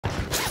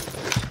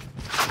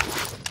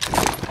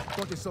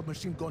got a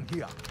submachine gun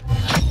here.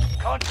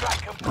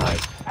 Contract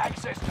complete.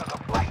 Access to the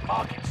black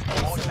market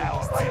store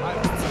now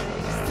available.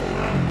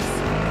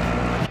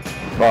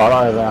 Well,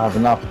 I don't even have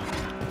enough.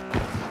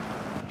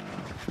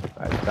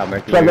 Right, stop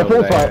making So me the over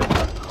first there.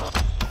 fight.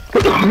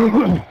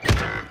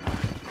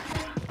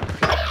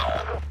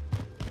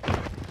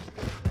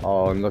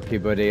 Oh, unlucky,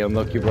 buddy.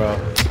 Unlucky, bro.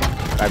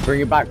 Right,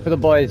 bring it back for the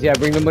boys. Yeah,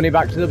 bring the money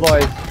back to the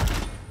boys.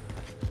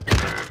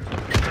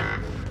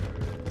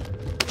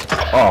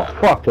 Oh,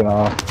 fucking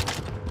hell.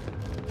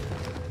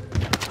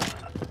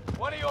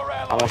 One of your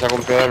allies. Vamos a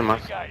comprar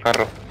armas.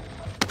 Carro.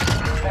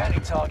 Bounty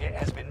target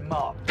has been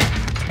marked.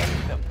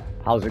 End them.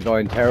 How's it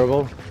going?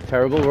 Terrible?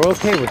 Terrible? We're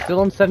okay. We're still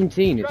on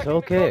 17. It's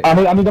okay. I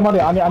need the money.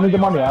 I need the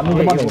money. I need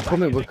the Yeah, money. we're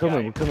coming. We're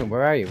coming. We're coming.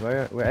 Where are you?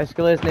 Where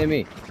Escalade's near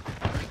me.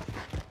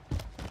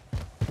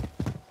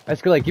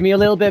 Escalade, give me a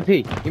little bit of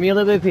P. Give me a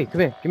little bit of P. Come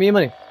here. Give me your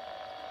money.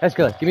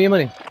 Escalade, give me your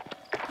money.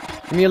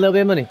 Give me a little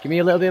bit of money. Give me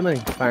a little bit of money.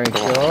 Firing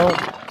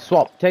shot.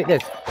 Swap. Take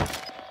this.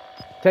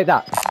 Take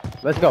that.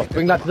 Let's go.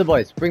 Bring that to the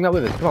boys. Bring that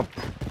with us. Come on.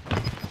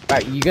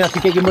 Right, you're gonna have to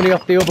get your money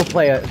off the other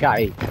player,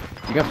 Gatty. You're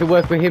gonna have to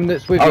work with him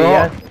that's with you,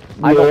 yeah?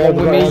 I got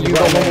one with me, you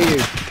got one with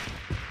you.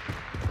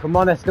 Come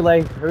on,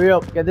 Escalade. Hurry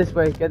up. Get this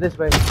way. Get this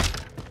way.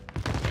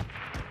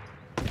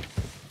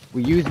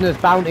 We're using this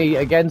bounty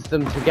against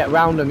them to get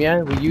round them,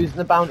 yeah? We're using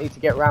the bounty to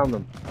get round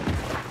them.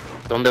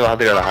 ¿Dónde vas a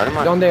tirar las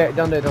armas? Don't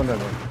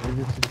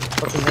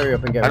fucking hurry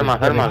up and get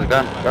Armas, armas,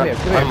 Come here,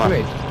 come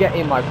here. Just get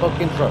in my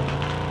fucking truck.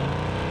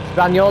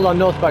 Spaniel or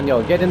no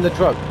Spaniel? Get in the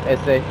truck,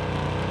 SA.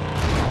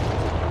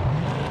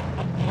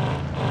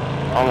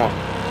 Vamos.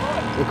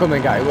 We're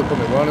coming, guy. We're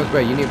coming. We're on our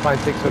way. You need to find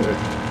 600.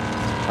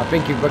 I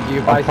think your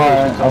buy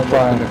station's I'm almost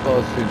fine. in the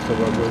close soon, so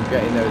we'll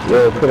get in there. As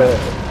Yeah, soon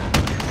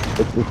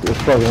as we can. it's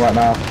struggling right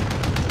now.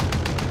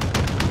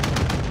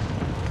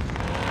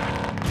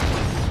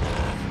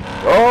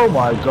 Oh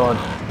my god.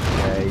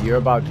 Yeah, you're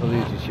about to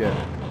lose your shit.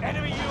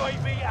 Enemy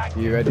UAV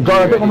active. You ready? Go, You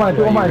take ready? my money,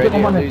 take my Are you money, ready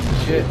take my to money. lose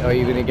your shit? Or are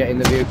you gonna get in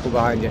the vehicle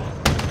behind you?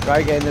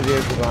 Try get in the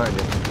vehicle behind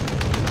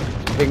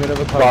you. Ping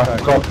another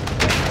contract. Go.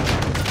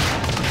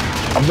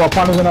 I'm not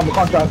finding another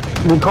contract.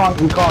 We can't.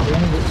 We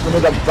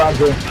need that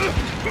boundary.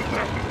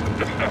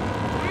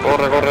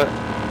 Corre, corre.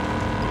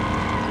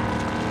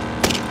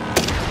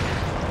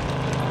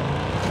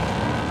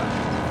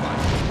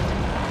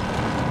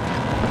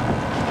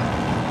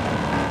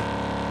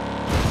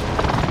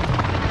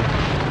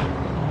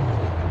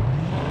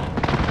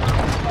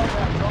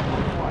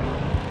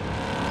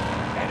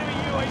 Enemy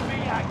UAV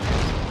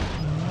active.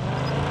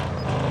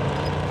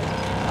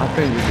 I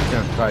think we're just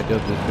gonna try to do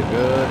this the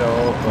good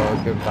old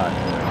fucking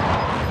factory.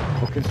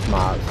 Fucking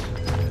smarts.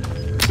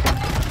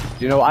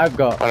 Do you know what I've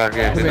got? Hola,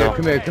 ¿qué? Come here,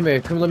 come here, come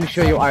here. Come, let me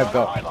show you what I've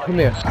got. Come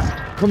here.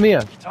 Come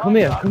here. Come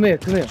here, come here,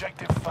 come here.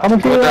 Objective I'm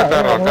failed. gonna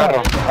Carro, that.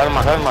 carro.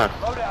 Armas, armas.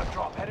 Loadout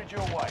drop headed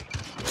your way.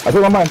 I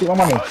take my money.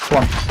 Come on.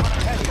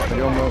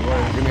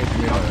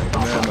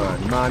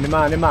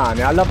 Give me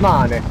money. I love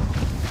money.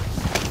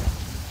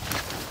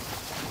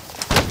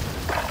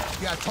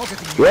 They are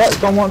targeting you. Yeah,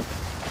 someone.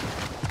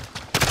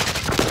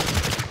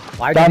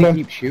 Why do Down they him.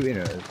 keep shooting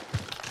at us?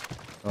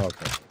 Oh,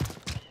 okay.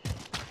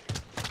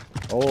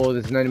 Oh,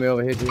 there's an enemy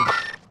over here, dude.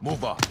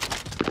 Move up.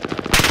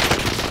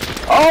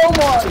 Oh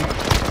my goodness.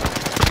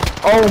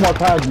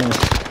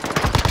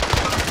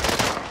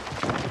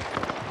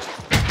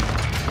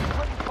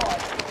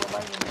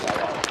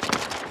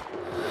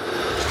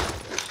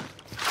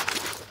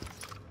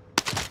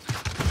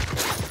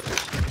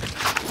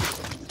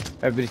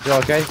 Everybody still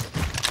okay?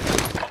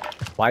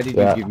 Why did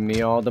you Yeah. give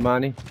me all the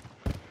money?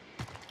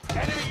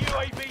 Enemy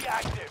UAV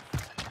active.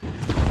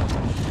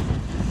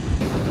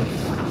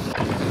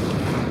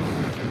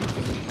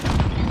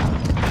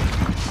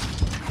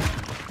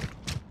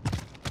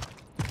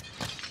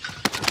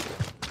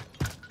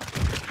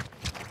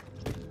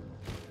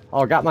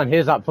 Oh, Gatman,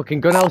 here's that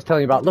fucking gun I was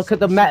telling you about. Look at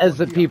the metas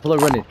that people are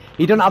running.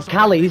 He don't have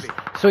Callies,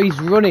 so he's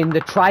running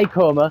the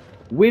Tricoma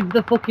with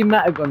the fucking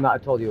meta gun that I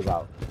told you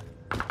about.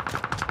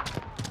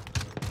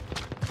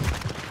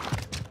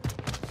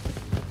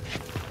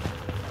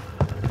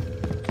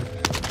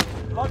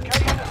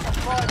 Located a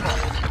supply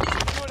box.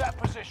 Secure that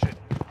position.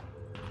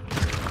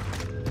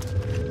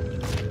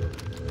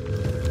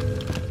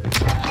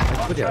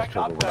 Everybody has Contract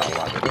trouble with that updated.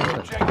 ladder, don't they?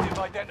 Objective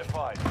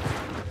identified.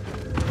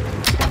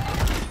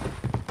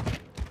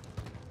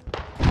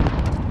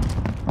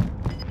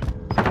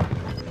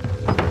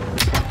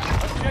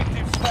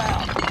 Objectives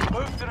found.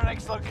 Move to the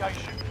next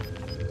location.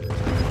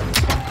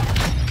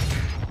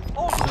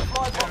 All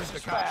supply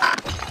boxes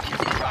found.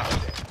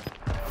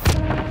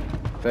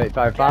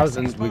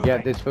 35,000, we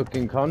get this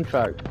fucking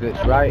contract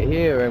that's right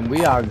here, and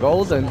we are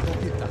golden.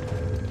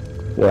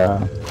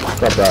 Yeah,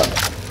 got that.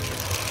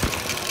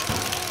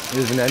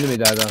 There's an enemy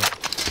there, though.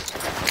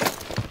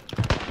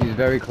 He's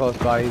very close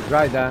by. He's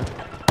right there.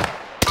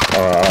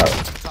 Alright.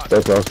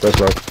 Stay close.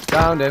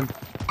 Found him.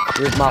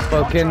 With my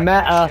fucking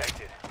meta.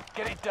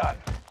 Get it done.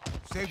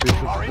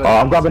 Oh,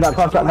 I'm grabbing that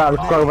contract now.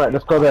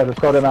 Let's go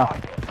there now.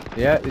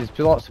 Yeah, there's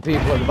lots of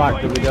people at the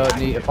back that we don't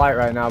need to fight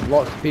right now.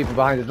 Lots of people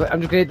behind us. I'm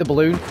just gonna hit the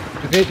balloon.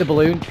 Just hit the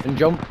balloon and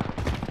jump.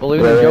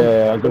 balloon Yeah, and jump.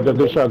 yeah, yeah.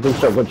 Good shot, good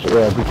shot, good shot.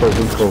 Yeah, good shot,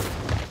 good call.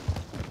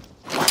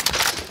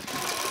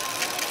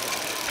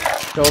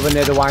 It's over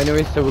near the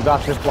winery, so we've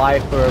got to fly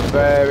it for a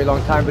very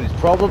long time, but it's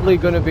probably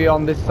going to be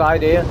on this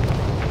side here.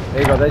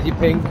 There you go, there's your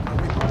ping.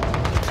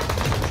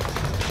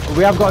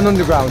 We have got an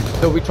underground,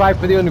 so we try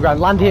for the underground.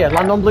 Land here,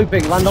 land on blue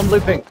ping, land on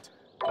blue ping.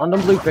 Land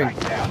on blue ping.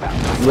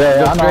 Yeah, Go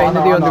yeah, straight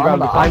into the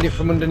underground, we I find it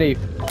from underneath.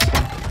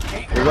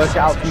 We work it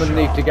out from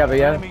underneath together,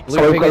 yeah? Blue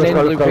Close, pinging in,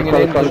 close, blue close, pinging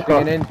in, close, blue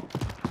close, pinging in.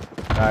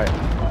 Alright,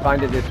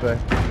 find it this way.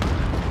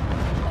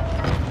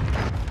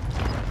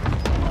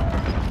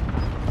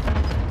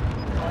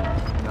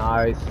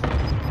 Nice.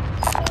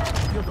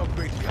 You're not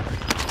great here.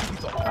 Keep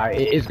it up. Alright,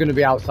 it is going to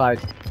be outside,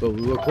 but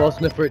we were close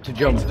enough for it to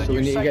jump, so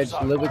we need to get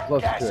just a little bit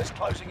closer Gas to is it.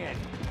 closing in.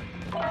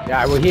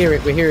 Yeah, we hear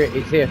it,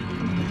 it's here.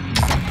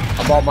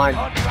 I bought mine.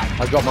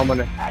 I dropped my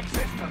money.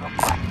 Access to the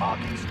black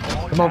market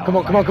store. Come on, come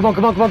on, come on, come on,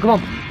 come on, come on, come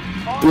on.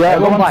 Yeah,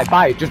 go Everyone on.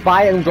 buy it, just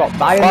buy it and drop,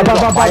 buy it and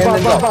drop, buy it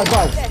and drop.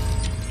 Buy.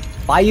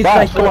 Buy your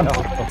Buy, special. go on. Oh,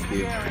 fuck you.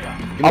 Give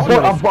me I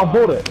some money.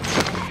 bought it.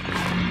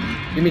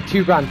 Give me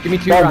 2 grand, give me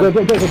 2 Yeah, grand.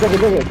 take it.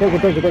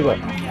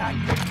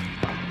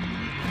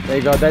 There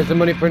you go, there's the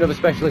money for another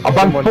specialist. I'm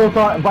for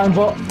buying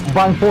someone.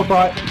 buying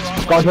foresight.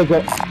 Go take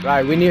it.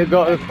 Right, we need to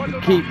go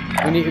to keep.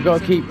 We need to go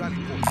to keep.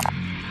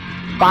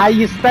 Buy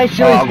your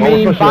specialist, go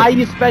meme. specialist. Buy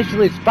your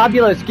specialist.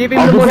 Fabulous. Give him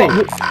I'll the give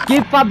money. up-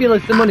 Give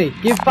Fabulous the money.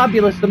 Give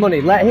Fabulous the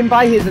money. Let him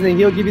buy his and then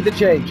he'll give you the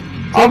change.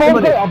 Take I've the got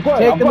money. it, I've got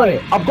it, Take I've the got money.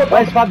 it, I've got it.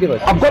 Where's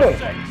Fabulous? I've got it.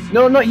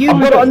 No, not you. I've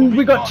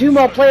We got got 2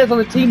 more players on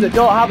the team that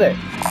don't have it.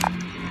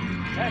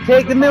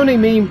 Take the money,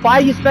 meme. Buy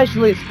your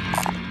specialist.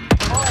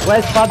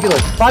 Where's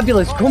Fabulous?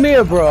 Fabulous, come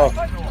here, bro.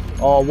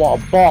 Oh, what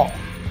a bot.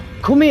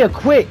 Come here,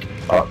 quick.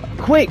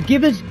 Quick,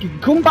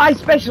 come buy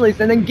specialist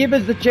and then give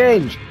us the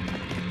change.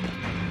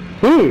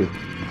 Who?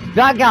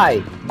 That guy,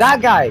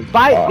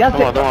 buy it, that's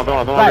it.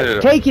 Toma,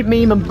 Right, take it,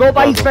 meme, and go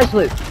buy your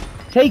specialist.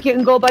 Take it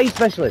and go buy your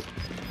specialist.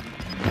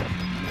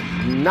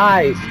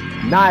 Nice,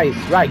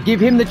 right, give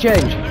him the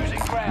change.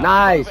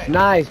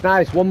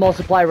 Nice, one more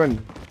supply run.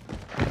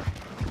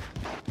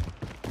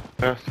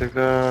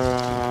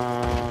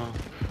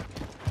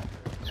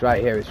 It's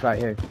right here,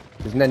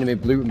 There's an enemy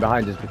looting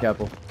behind us, be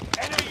careful.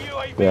 Enemy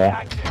UAV Yeah.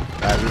 active.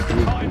 Right,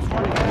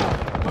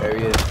 there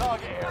he is.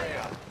 Target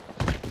area.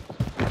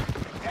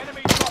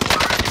 Enemy dropping.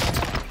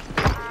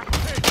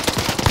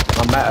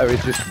 My meta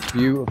is just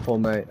beautiful,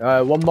 mate.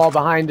 One more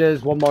behind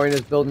us, one more in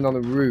this building on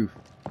the roof.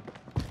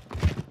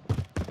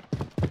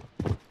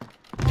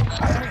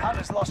 Enemy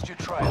hunters lost your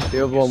trail.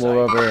 The other one will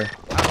over here.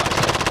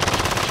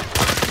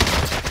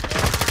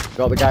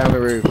 Got the guy on the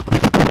roof.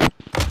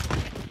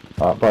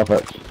 Oh,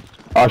 perfect.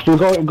 Should we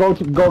go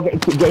get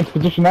into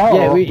position now?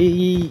 Yeah, or?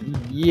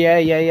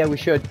 we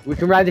should. We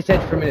can ride this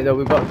edge for a minute though.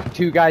 We've got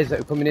 2 guys that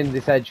are coming in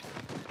this edge.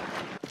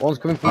 One's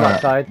coming from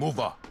that side. Move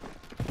up.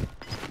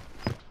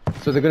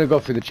 So they're gonna go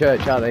through the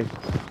church, aren't they?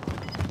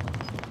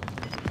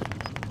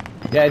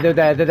 Yeah, they're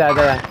there.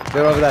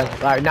 They're over there.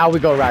 Right, now we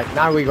go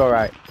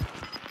right.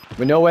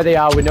 We know where they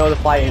are, we know they're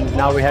fighting,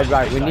 now we head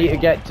right. We need to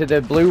get to the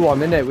blue one,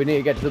 innit? We need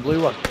to get to the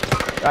blue one.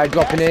 Right,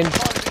 dropping in.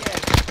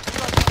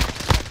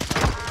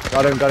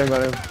 Got him.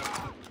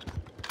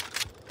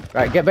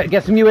 Right,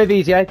 get some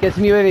UAVs, yeah? Get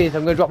some UAVs,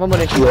 I'm gonna drop my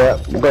money. Yeah,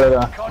 got it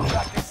there.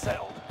 Contract is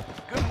settled.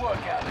 Good work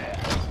out there.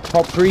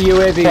 Top 3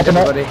 UAVs, Popping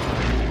up. everybody.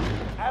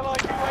 Allied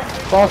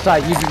UAV.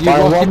 Foresight, you Buy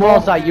lost one your more.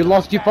 foresight, you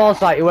lost your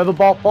foresight. Whoever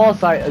bought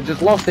foresight has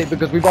just lost it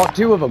because we bought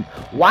 2 of them.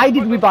 Why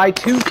did we buy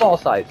 2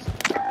 foresights?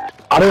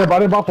 I didn't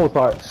buy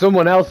foresight.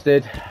 Someone else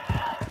did.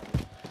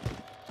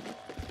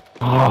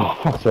 Oh,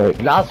 fuck's sake.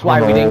 That's why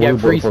Oh, we didn't get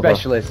bought 3 foresight.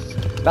 specialists.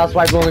 That's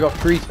why we only got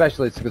 3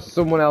 specialists, because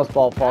someone else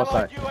bought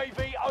foresight. Allied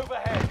UAV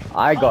overhead.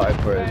 I got it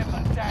for us,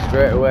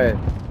 straight away.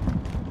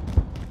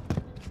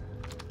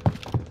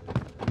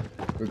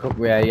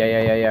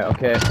 Yeah,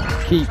 okay.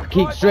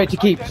 Keep, straight to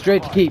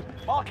keep.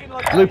 Marking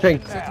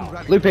location.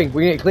 Looping,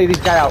 we need to clean this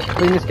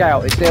guy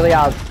out, it's nearly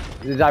ours.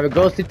 There's either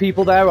ghosted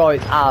people there or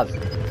it's ours.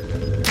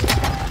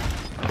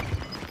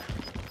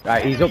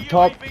 Right, he's up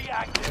top. UAV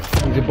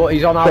active.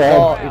 He's on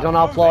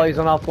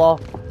our floor.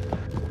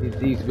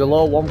 He's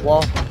below 1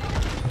 floor.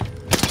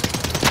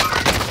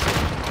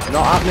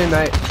 Not happening,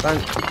 mate.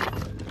 Thanks.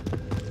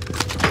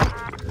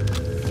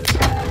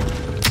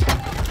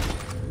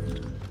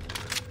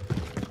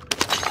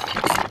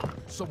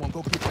 Someone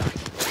go pick that.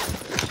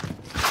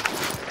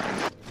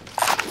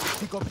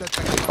 Pick up that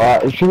tank.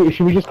 Alright,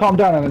 should we just calm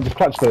down and then just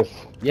clutch this?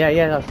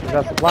 Yeah,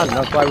 that's the plan.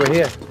 That's why we're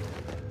here.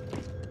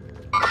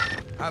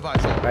 Have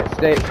eyes on. Right,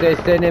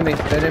 stay near me.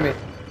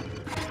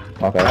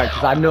 Okay. Right,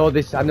 because I know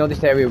this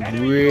area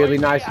really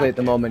nicely at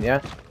the moment,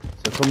 yeah?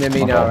 So come near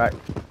me now, right?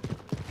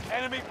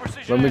 Enemy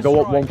precision When we go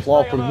up airstrike. 1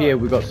 floor Stay from alert. here,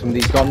 we've got some of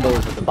these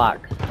gondolas at the back,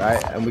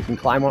 right? And we can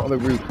climb onto the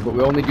roof, but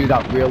we only do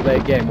that real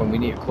late game when we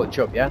need to clutch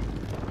up, yeah?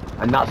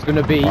 And that's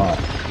gonna be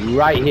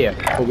right here,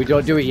 but we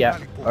don't do it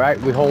yet, alright?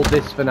 We hold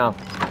this for now.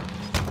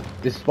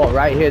 This spot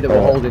right here that we're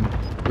holding.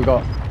 We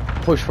got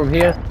push from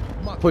here,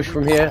 push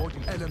from here,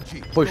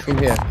 LMG. push from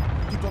here.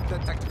 Pick up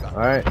that tactical.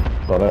 Alright?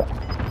 Got it.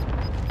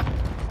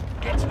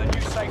 Get to the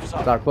new safe safe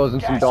zone. Start closing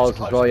some Gas is doors as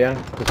closing well, in.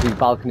 yeah? Because these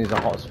balconies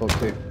are hot as fuck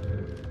too.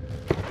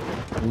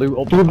 Loot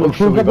up Should we- the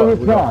should we we go got, with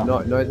we got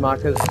that? noise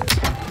markers.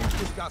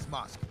 This gas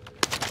mask.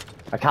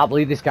 I can't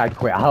believe this guy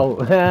quit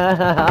out. Enemy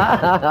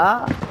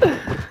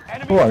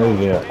What an soldiers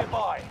idiot.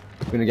 nearby.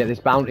 Gonna get this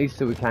bounty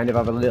so we kind of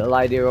have a little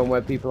idea on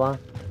where people are.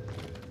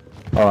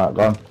 Alright,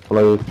 go on.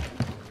 Follow you.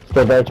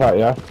 Stay very tight,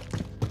 yeah?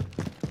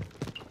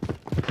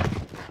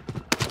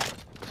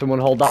 Someone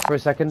hold that for a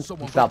second.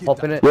 Someone Start get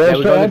popping that. it. Yeah, There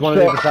we go, sure, there's one on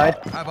the sure. other side.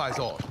 Have eyes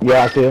on.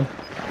 Yeah, I see him.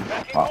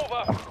 Backing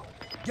over.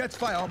 Get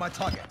fire on my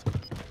target.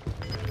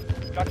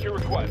 Got your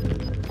request.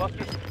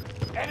 Busters.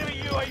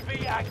 Enemy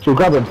UAV active. Should we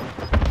grab him?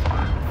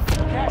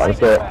 Gas That's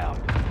is it. inbound.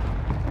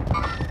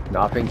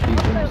 No, I think he's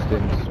in the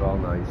stims as well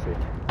now, you see.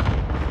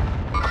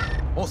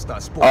 Hostile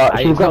spot. Alright, Aye,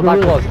 should we it's not grab that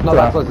him? close, it's not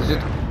that close,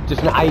 it's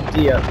just an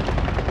idea.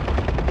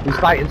 He's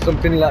fighting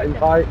something, let him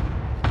fight.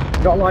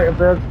 Got light up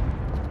there.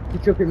 He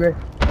took it me.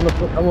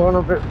 I'm on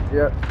a bit,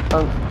 yeah,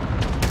 thanks.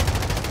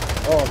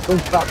 Oh,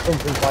 that's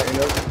something fighting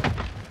us.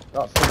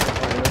 That's something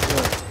fighting us,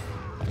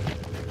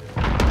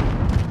 yeah.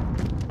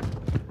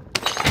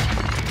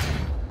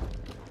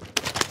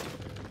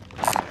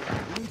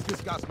 Who needs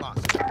this gas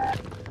mask?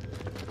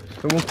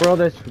 Someone throw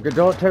this.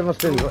 Don't take my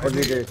spins, whatever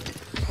you do.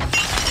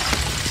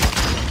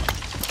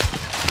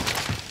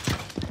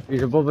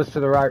 He's above us to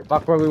the right,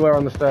 back where we were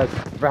on the stairs.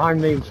 Behind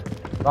memes.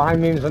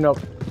 Behind memes and up.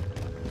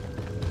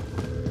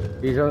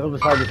 He's on the other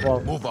side of the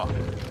wall. Move up.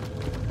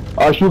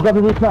 Should we grab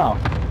the roof now?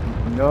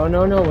 No,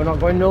 we're not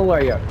going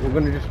nowhere yet. We're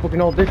gonna just fucking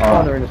hold this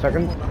Alright. corner in a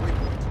second.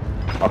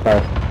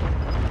 Okay.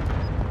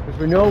 Because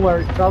we know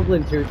where it's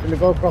travelling to. It's gonna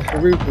go across the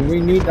roof and we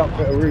need that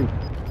bit of roof.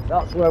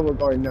 That's where we're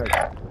going next.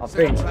 I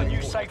think. The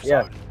new safe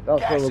Yeah, zone.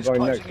 that's Gas where we're is going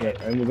closing next, mate.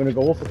 in. And we're gonna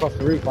go up across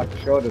the roof like it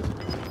showed us.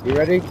 You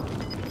ready?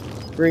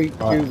 3, 2,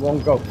 1,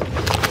 go.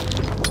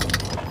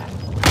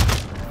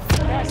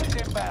 Gas is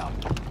inbound.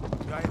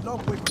 You are a long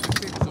way from the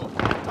safe zone.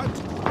 Time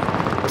to move.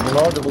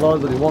 Double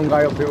load, but there's one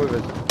guy up here with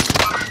us.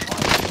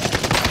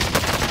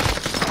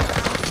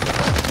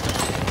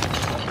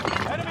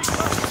 Enemy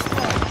cluster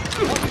strike.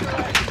 Watch your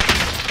head.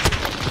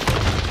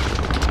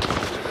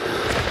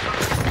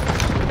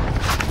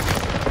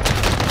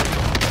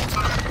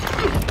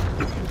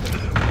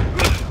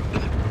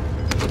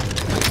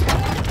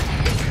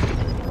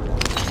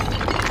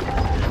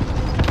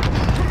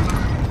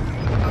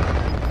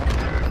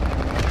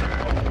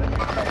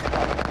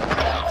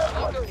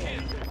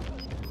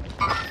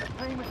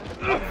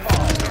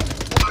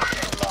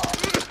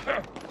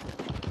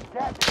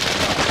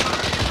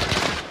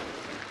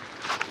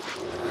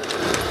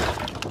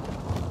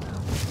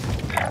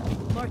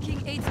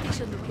 Marking aid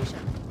station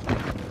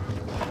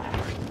location.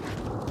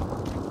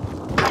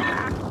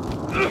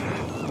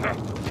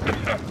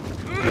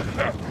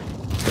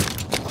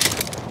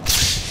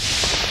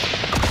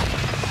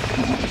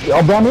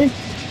 Oh, Bonnie?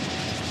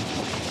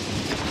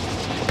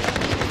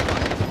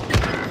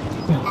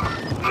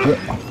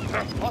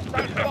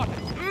 Hostile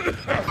spotted.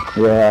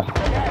 Yeah.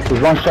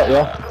 There's one shot,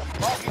 yeah?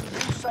 Marking new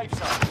safe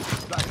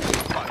zone. Back to the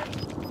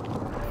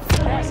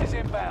fire. Gas is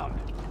inbound.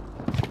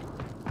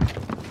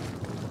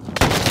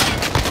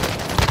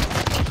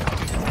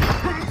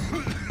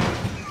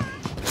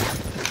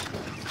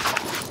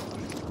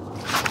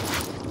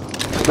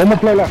 One more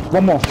play left,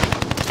 one more.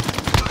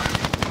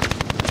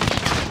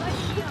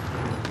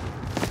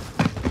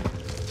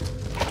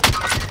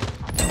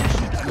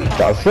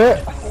 That's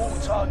it. All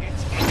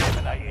targets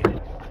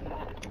eliminated.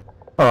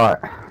 Alright.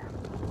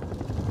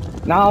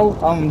 Now,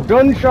 I'm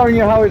done showing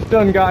you how it's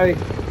done, guys.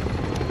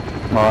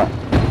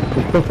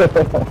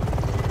 Alright.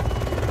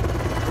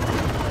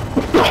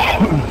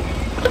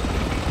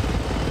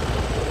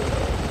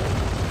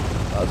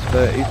 That's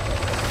 30.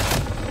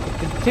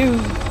 2.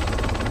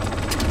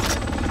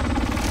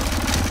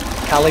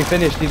 Cali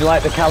finish. Did you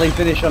like the Cali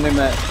finish on him,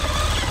 mate?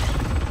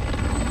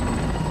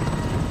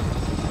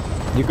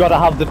 You gotta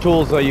have the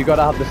tools though. You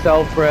gotta have the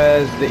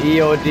self-res, the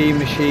EOD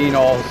machine,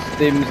 or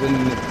stims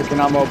and the freaking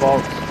ammo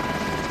box.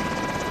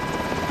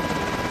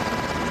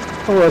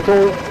 Oh, it's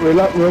all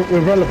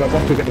we're relevant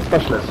once we get the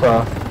specialist,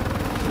 so.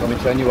 Let me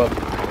turn you up.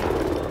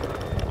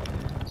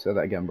 Say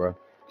that again, bro.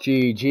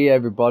 GG,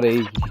 everybody.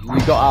 We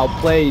got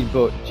outplayed,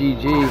 but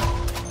GG.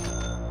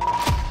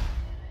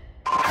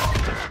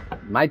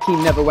 My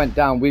team never went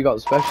down. We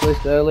got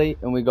specialist early,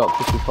 and we got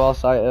 54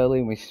 site early,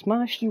 and we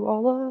smashed you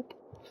all up.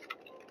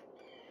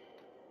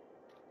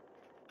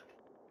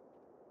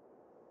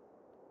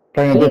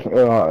 Playing a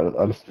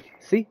different.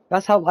 See,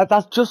 that's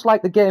just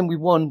like the game we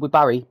won with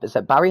Barry,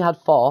 except Barry had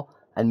 4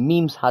 and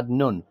Memes had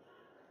none.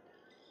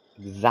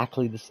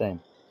 Exactly the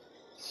same.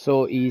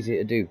 So easy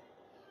to do.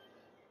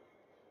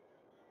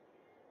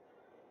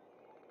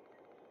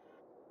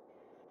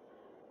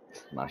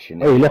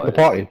 Smashing it. Oh, you left the boys.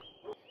 party.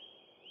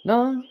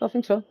 No, I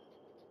think so.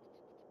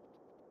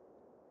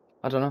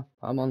 I don't know.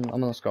 I'm on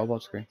the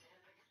scoreboard screen.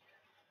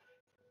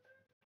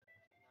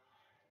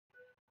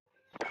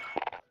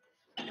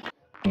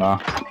 Nah.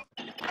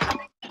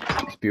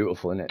 It's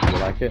beautiful, isn't it? You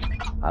like it?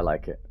 I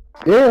like it.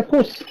 Yeah, of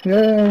course.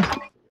 Yeah.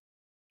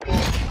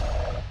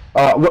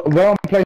 Well,